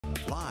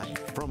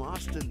from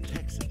Austin,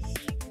 Texas,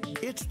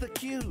 it's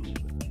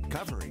theCUBE,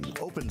 covering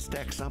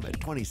OpenStack Summit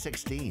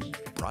 2016.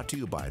 Brought to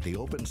you by the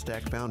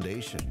OpenStack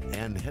Foundation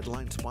and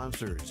headline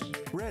sponsors,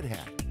 Red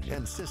Hat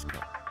and Cisco.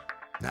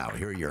 Now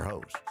here are your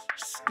hosts,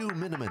 Stu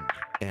Miniman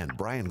and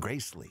Brian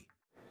Gracely.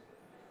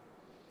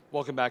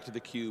 Welcome back to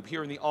theCUBE,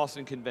 here in the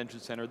Austin Convention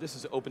Center. This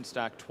is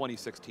OpenStack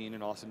 2016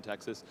 in Austin,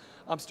 Texas.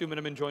 I'm Stu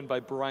Miniman, joined by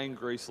Brian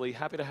Gracely.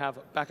 Happy to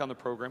have back on the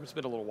program, it's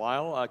been a little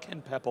while,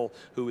 Ken Pepple,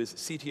 who is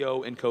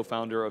CTO and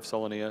co-founder of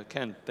Solinea.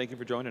 Ken, thank you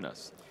for joining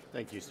us.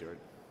 Thank you, Stuart.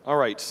 All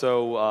right,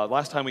 so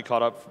last time we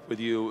caught up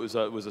with you,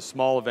 it was a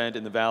small event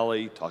in the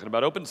Valley talking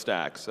about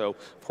OpenStack. So,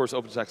 of course,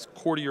 OpenStack's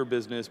core to your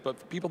business, but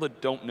for people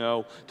that don't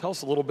know, tell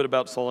us a little bit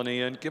about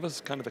Solinea and give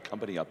us kind of the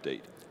company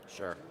update.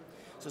 Sure.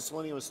 So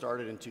Solinea was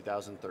started in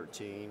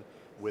 2013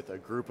 with a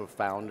group of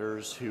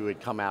founders who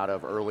had come out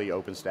of early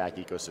OpenStack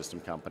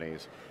ecosystem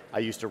companies. I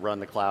used to run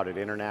the cloud at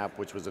Internap,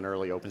 which was an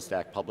early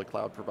OpenStack public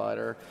cloud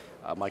provider.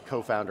 My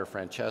co-founder,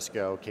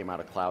 Francesco, came out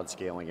of cloud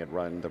scaling and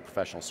run the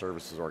professional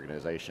services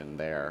organization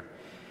there.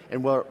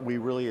 And what we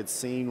really had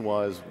seen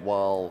was,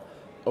 while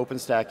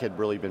OpenStack had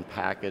really been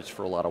packaged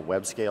for a lot of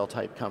web scale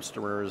type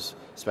customers,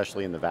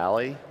 especially in the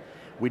Valley,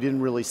 we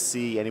didn't really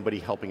see anybody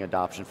helping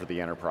adoption for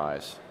the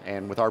enterprise.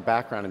 And with our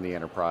background in the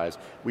enterprise,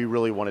 we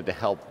really wanted to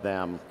help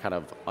them kind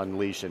of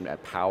unleash and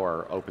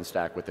power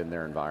OpenStack within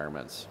their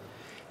environments.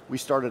 We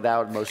started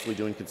out mostly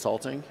doing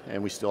consulting,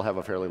 and we still have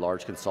a fairly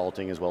large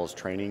consulting as well as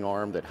training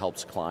arm that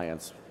helps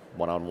clients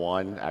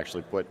one-on-one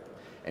actually put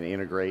and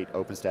integrate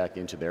OpenStack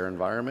into their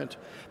environment.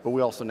 But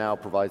we also now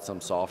provide some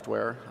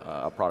software,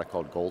 a product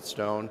called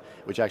Goldstone,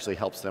 which actually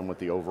helps them with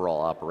the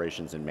overall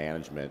operations and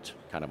management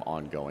kind of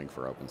ongoing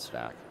for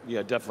OpenStack.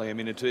 Yeah, definitely. I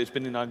mean, it's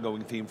been an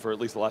ongoing theme for at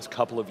least the last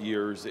couple of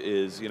years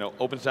is,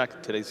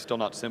 OpenStack today's still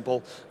not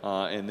simple,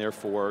 and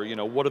therefore,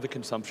 what are the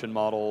consumption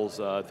models?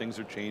 Things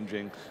are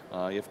changing.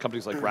 You have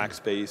companies like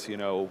Rackspace,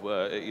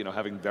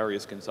 having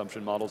various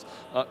consumption models.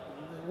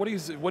 What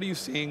are you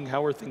seeing?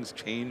 How are things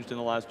changed in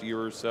the last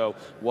year or so?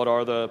 What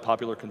are the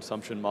popular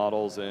consumption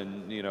models,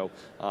 and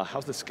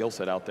how's the skill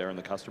set out there in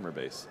the customer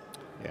base?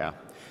 Yeah,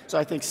 so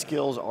I think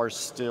skills are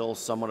still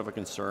somewhat of a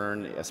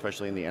concern,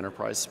 especially in the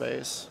enterprise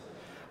space.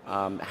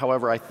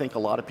 However, I think a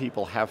lot of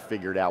people have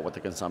figured out what the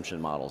consumption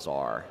models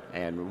are,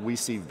 and we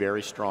see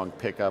very strong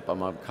pickup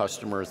among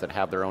customers that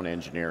have their own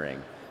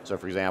engineering. So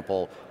for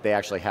example, they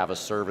actually have a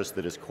service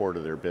that is core to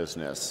their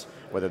business,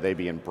 whether they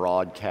be in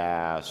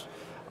broadcast,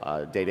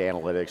 data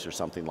analytics or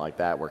something like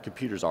that, where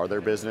computers are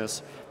their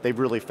business. They've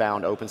really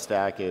found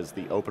OpenStack is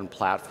the open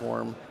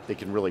platform that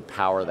can really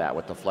power that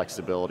with the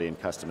flexibility and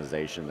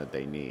customization that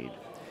they need.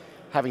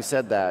 Having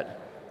said that,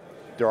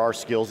 there are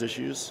skills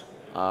issues,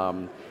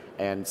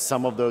 and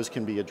some of those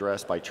can be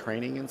addressed by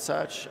training and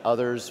such.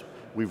 Others,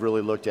 we've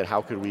really looked at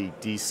how could we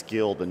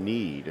de-skill the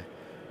need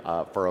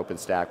for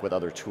OpenStack with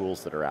other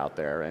tools that are out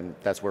there, and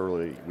that's where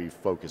really we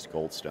focus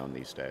Goldstone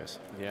these days.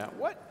 Yeah,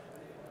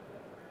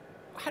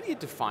 how do you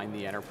define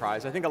the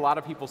enterprise? I think a lot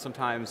of people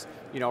sometimes,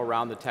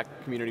 around the tech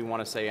community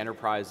want to say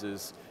enterprise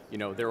is,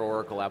 their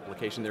Oracle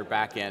application, their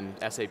back-end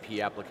SAP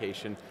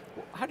application.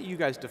 How do you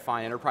guys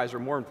define enterprise, or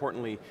more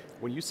importantly,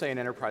 when you say an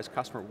enterprise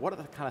customer, what are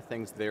the kind of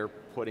things they're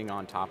putting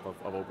on top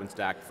of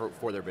OpenStack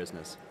for their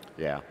business?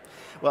 Yeah,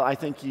 well, I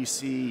think you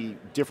see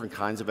different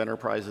kinds of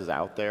enterprises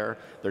out there.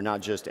 They're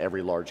not just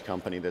every large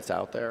company that's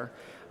out there,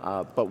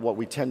 but what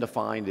we tend to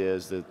find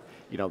is that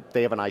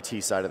they have an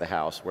IT side of the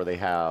house where they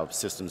have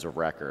systems of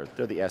record.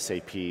 They're the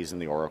SAPs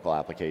and the Oracle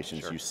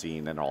applications you've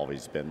seen and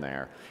always been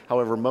there.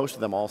 However, most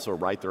of them also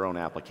write their own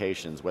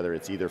applications, whether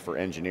it's either for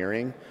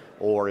engineering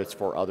or it's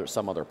for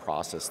some other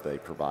process they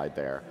provide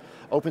there.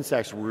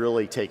 OpenStack's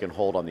really taken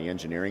hold on the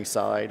engineering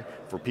side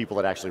for people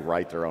that actually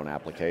write their own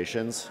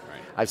applications.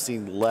 Right. I've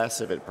seen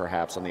less of it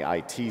perhaps on the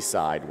IT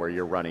side where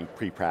you're running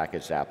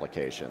prepackaged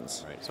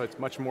applications. Right, so it's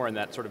much more in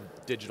that sort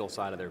of digital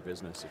side of their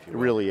business, if you will.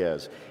 It really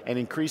is. And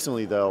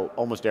increasingly though,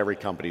 almost every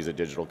company is a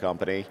digital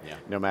company,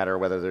 no matter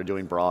whether they're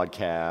doing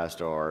broadcast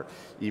or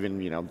even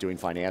doing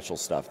financial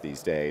stuff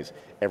these days,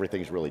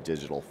 everything's really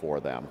digital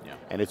for them. Yeah.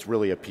 And it's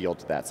really appealed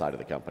to that side of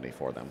the company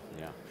for them.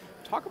 Yeah.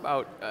 Talk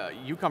about,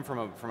 you come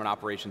from an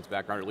operations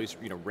background, or at least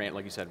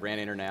like you said, ran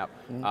Internap.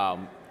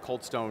 Mm-hmm.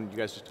 Goldstone, you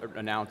guys just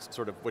announced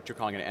sort of what you're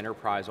calling an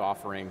enterprise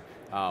offering.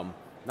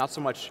 Not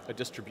so much a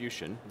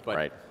distribution,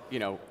 but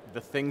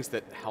the things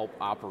that help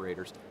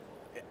operators.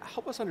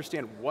 Help us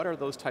understand, what are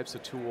those types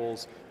of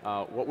tools?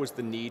 What was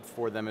the need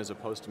for them as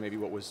opposed to maybe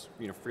what was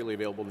freely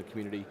available in the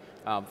community?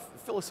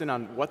 Fill us in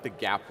on what the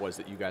gap was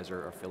that you guys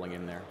are filling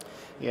in there.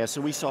 Yeah,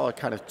 so we saw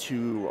kind of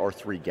 2 or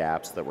 3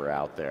 gaps that were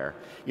out there.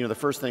 The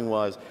first thing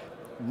was,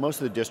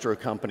 most of the distro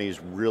companies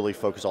really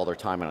focus all their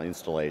time on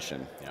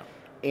installation. Yeah.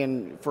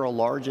 And for a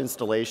large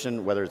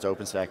installation, whether it's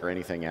OpenStack or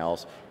anything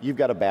else, you've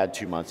got a bad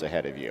 2 months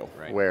ahead of you,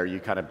 where you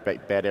kind of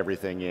bed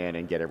everything in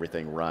and get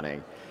everything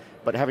running.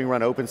 But having run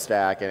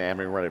OpenStack and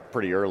having run it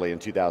pretty early in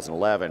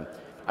 2011,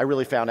 I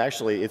really found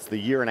actually it's the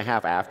year and a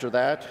half after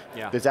that,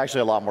 there's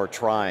actually a lot more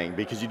trying,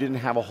 because you didn't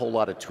have a whole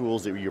lot of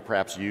tools that you're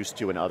perhaps used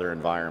to in other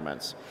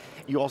environments.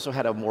 You also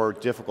had a more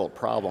difficult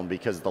problem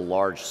because of the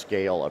large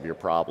scale of your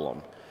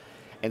problem.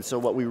 And so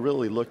what we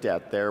really looked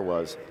at there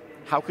was,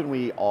 how can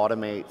we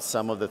automate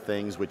some of the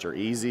things which are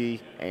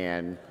easy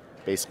and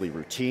basically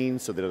routine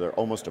so that they're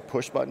almost a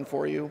push button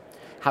for you?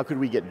 How could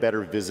we get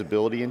better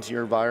visibility into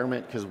your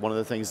environment? Because one of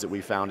the things that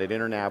we found at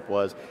Internap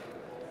was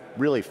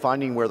really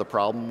finding where the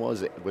problem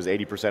was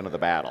 80% of the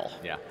battle.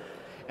 Yeah.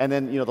 And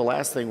then the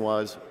last thing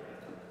was,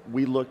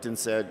 we looked and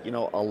said, a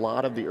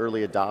lot of the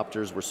early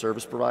adopters were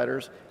service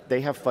providers. They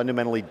have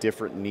fundamentally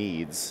different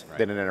needs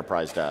than an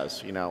enterprise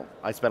does.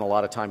 I spent a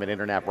lot of time at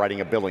Internap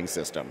writing a billing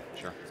system.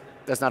 Sure.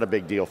 That's not a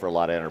big deal for a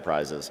lot of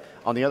enterprises.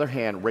 On the other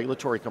hand,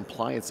 regulatory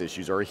compliance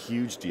issues are a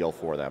huge deal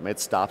for them. It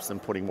stops them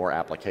putting more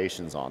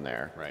applications on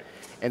there. Right.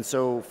 And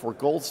so for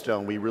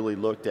Goldstone, we really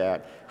looked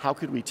at how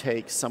could we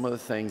take some of the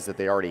things that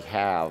they already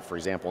have, for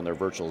example, in their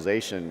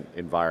virtualization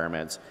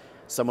environments,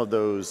 some of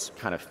those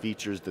kind of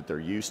features that they're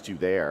used to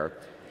there.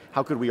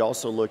 How could we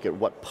also look at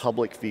what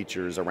public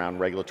features around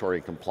regulatory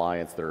and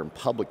compliance that are in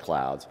public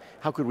clouds,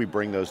 how could we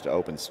bring those to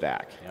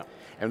OpenStack? Yeah.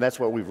 And that's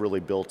what we've really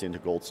built into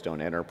Goldstone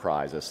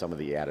Enterprise as some of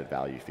the added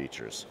value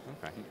features.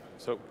 Okay.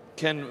 So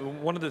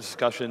Ken, one of the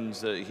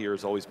discussions here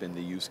has always been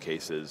the use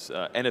cases.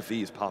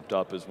 NFVs popped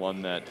up as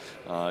one that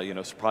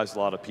surprised a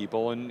lot of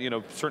people,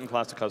 and certain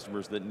class of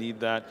customers that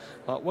need that.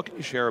 What can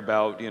you share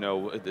about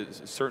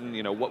certain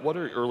what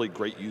are early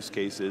great use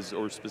cases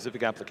or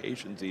specific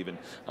applications even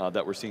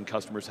that we're seeing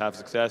customers have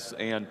success?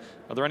 And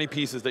are there any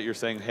pieces that you're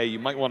saying, hey, you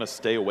might want to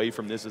stay away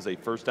from this as a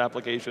first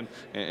application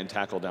and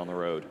tackle down the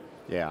road?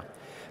 Yeah.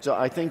 So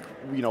I think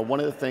one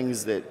of the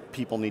things that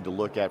people need to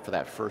look at for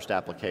that first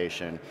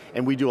application,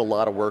 and we do a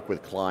lot of work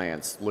with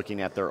clients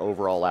looking at their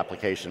overall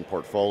application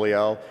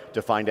portfolio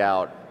to find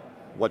out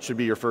what should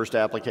be your first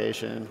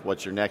application,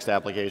 what's your next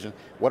application,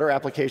 what are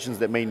applications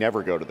that may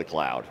never go to the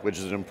cloud, which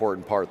is an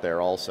important part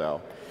there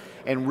also.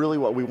 And really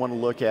what we want to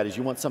look at is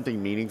you want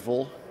something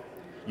meaningful,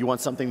 you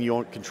want something you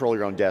won't control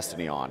your own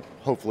destiny on.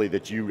 Hopefully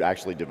that you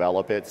actually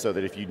develop it so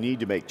that if you need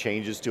to make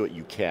changes to it,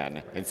 you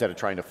can, instead of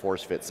trying to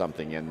force fit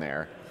something in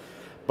there.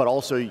 But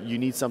also you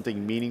need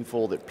something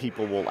meaningful that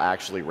people will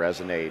actually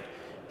resonate.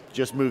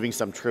 Just moving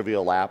some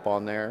trivial app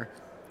on there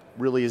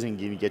really isn't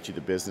going to get you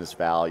the business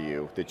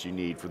value that you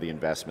need for the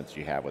investments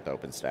you have with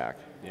OpenStack.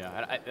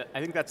 Yeah,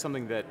 I think that's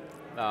something that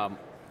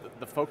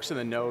the folks in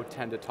the know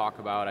tend to talk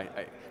about.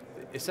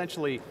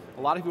 Essentially,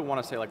 a lot of people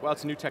want to say well,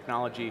 it's a new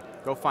technology,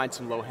 go find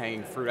some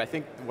low-hanging fruit. I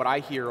think what I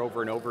hear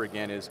over and over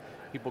again is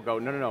people go,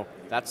 no,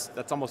 that's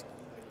almost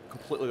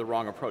completely the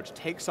wrong approach.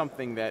 Take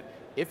something that,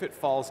 if it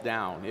falls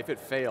down, if it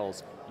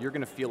fails, you're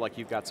going to feel like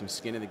you've got some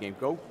skin in the game.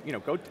 Go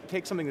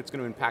take something that's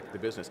going to impact the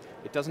business.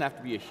 It doesn't have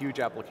to be a huge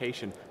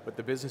application, but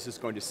the business is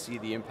going to see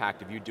the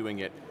impact of you doing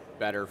it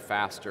better,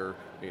 faster,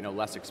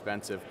 less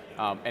expensive,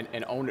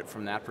 and own it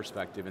from that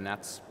perspective. And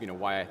that's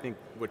why I think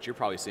what you're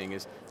probably seeing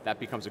is that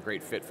becomes a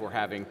great fit for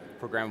having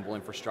programmable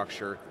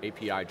infrastructure,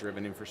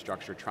 API-driven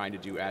infrastructure, trying to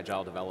do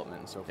agile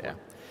development and so forth.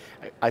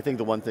 Yeah. I think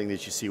the one thing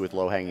that you see with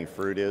low-hanging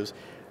fruit is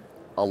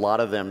a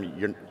lot of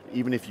them,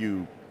 even if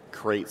you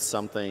create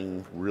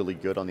something really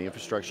good on the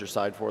infrastructure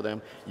side for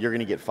them, you're going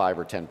to get 5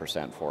 or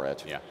 10% for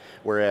it. Yeah.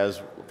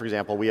 Whereas, for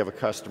example, we have a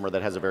customer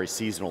that has a very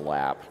seasonal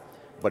app,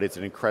 but it's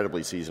an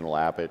incredibly seasonal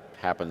app. It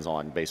happens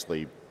on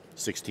basically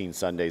 16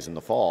 Sundays in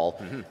the fall,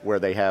 where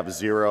they have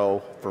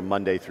 0 from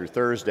Monday through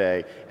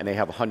Thursday, and they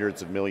have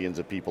hundreds of millions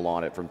of people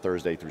on it from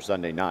Thursday through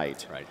Sunday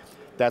night. Right.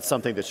 That's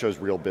something that shows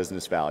real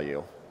business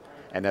value.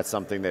 And that's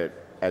something that,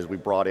 as we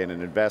brought in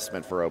an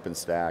investment for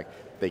OpenStack,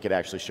 they could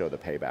actually show the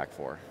payback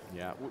for.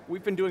 Yeah,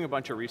 we've been doing a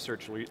bunch of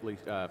research lately,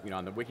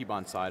 on the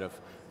Wikibon side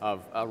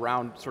of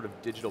around sort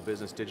of digital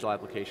business, digital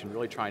application,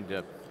 really trying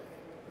to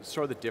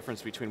sort of the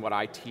difference between what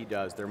IT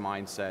does, their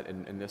mindset,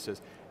 and this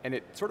is, and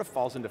it sort of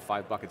falls into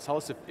 5 buckets. Tell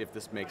us if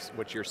this makes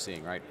what you're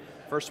seeing, right?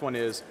 First one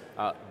is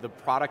the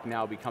product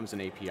now becomes an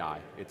API.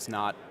 It's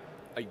not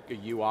a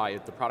UI,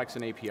 the product's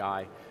an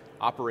API.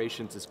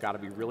 Operations has got to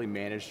be really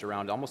managed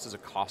around almost as a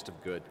cost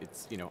of good.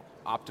 It's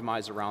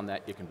optimized around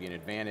that. It can be an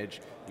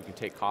advantage. You can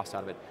take cost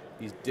out of it.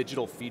 These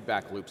digital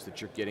feedback loops that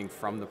you're getting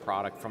from the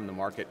product, from the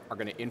market, are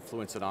going to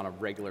influence it on a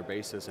regular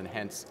basis, and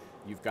hence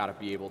you've got to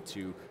be able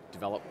to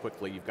develop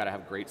quickly. You've got to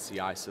have great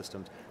CI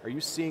systems. Are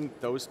you seeing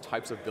those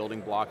types of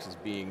building blocks as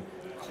being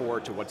core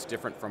to what's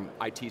different from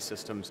IT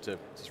systems to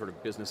sort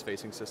of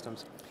business-facing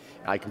systems?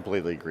 I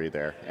completely agree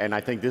there, and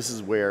I think this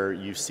is where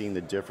you've seen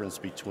the difference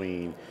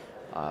between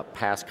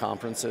past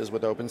conferences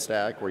with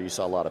OpenStack, where you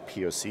saw a lot of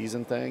POCs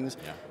and things,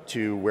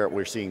 to where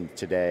we're seeing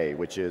today,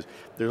 which is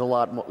there's a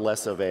lot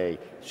less of a,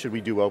 should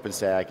we do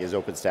OpenStack, is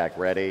OpenStack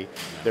ready?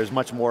 There's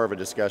much more of a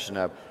discussion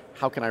of,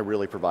 how can I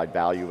really provide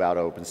value out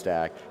of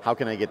OpenStack? How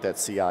can I get that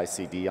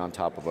CI/CD on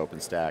top of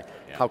OpenStack?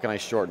 How can I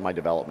shorten my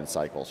development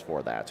cycles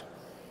for that?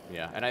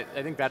 Yeah, and I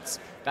think that's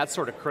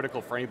sort of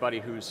critical for anybody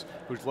who's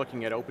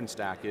looking at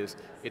OpenStack. Is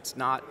it's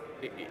not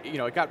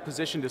it got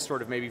positioned as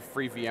sort of maybe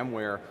free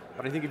VMware,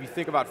 but I think if you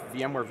think about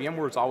VMware,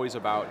 VMware is always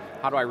about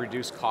how do I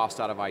reduce cost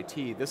out of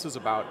IT. This is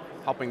about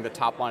helping the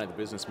top line of the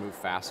business move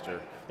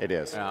faster. It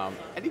is. I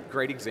think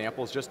great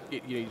examples, just,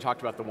 you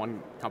talked about the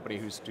one company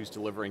who's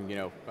delivering,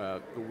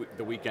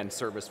 the weekend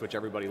service, which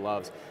everybody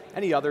loves.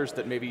 Any others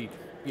that maybe,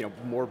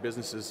 more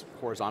businesses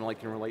horizontally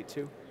can relate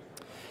to?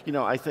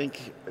 I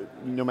think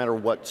no matter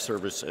what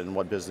service and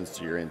what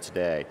business you're in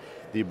today,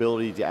 the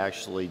ability to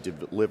actually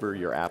deliver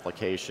your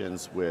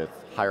applications with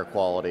higher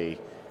quality,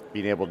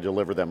 being able to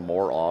deliver them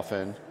more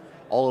often,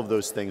 all of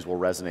those things will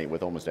resonate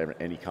with almost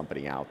any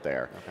company out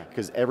there.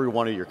 Because every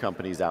one of your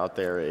companies out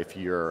there, if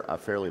you're a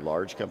fairly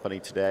large company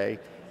today,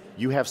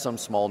 you have some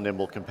small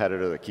nimble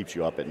competitor that keeps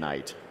you up at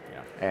night.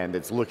 And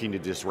it's looking to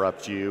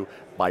disrupt you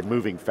by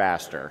moving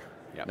faster.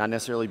 Not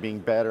necessarily being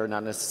better,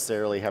 not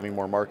necessarily having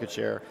more market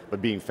share,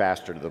 but being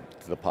faster to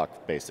the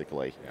puck,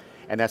 basically.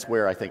 And that's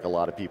where I think a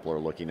lot of people are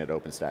looking at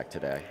OpenStack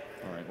today.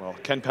 All right, well,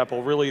 Ken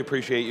Pepple, really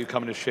appreciate you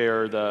coming to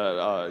share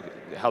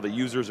how the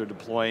users are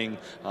deploying,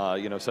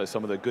 so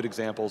some of the good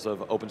examples of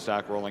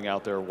OpenStack rolling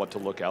out there, what to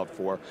look out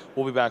for.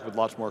 We'll be back with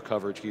lots more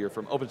coverage here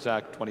from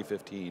OpenStack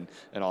 2015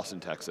 in Austin,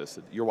 Texas.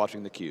 You're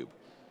watching theCUBE.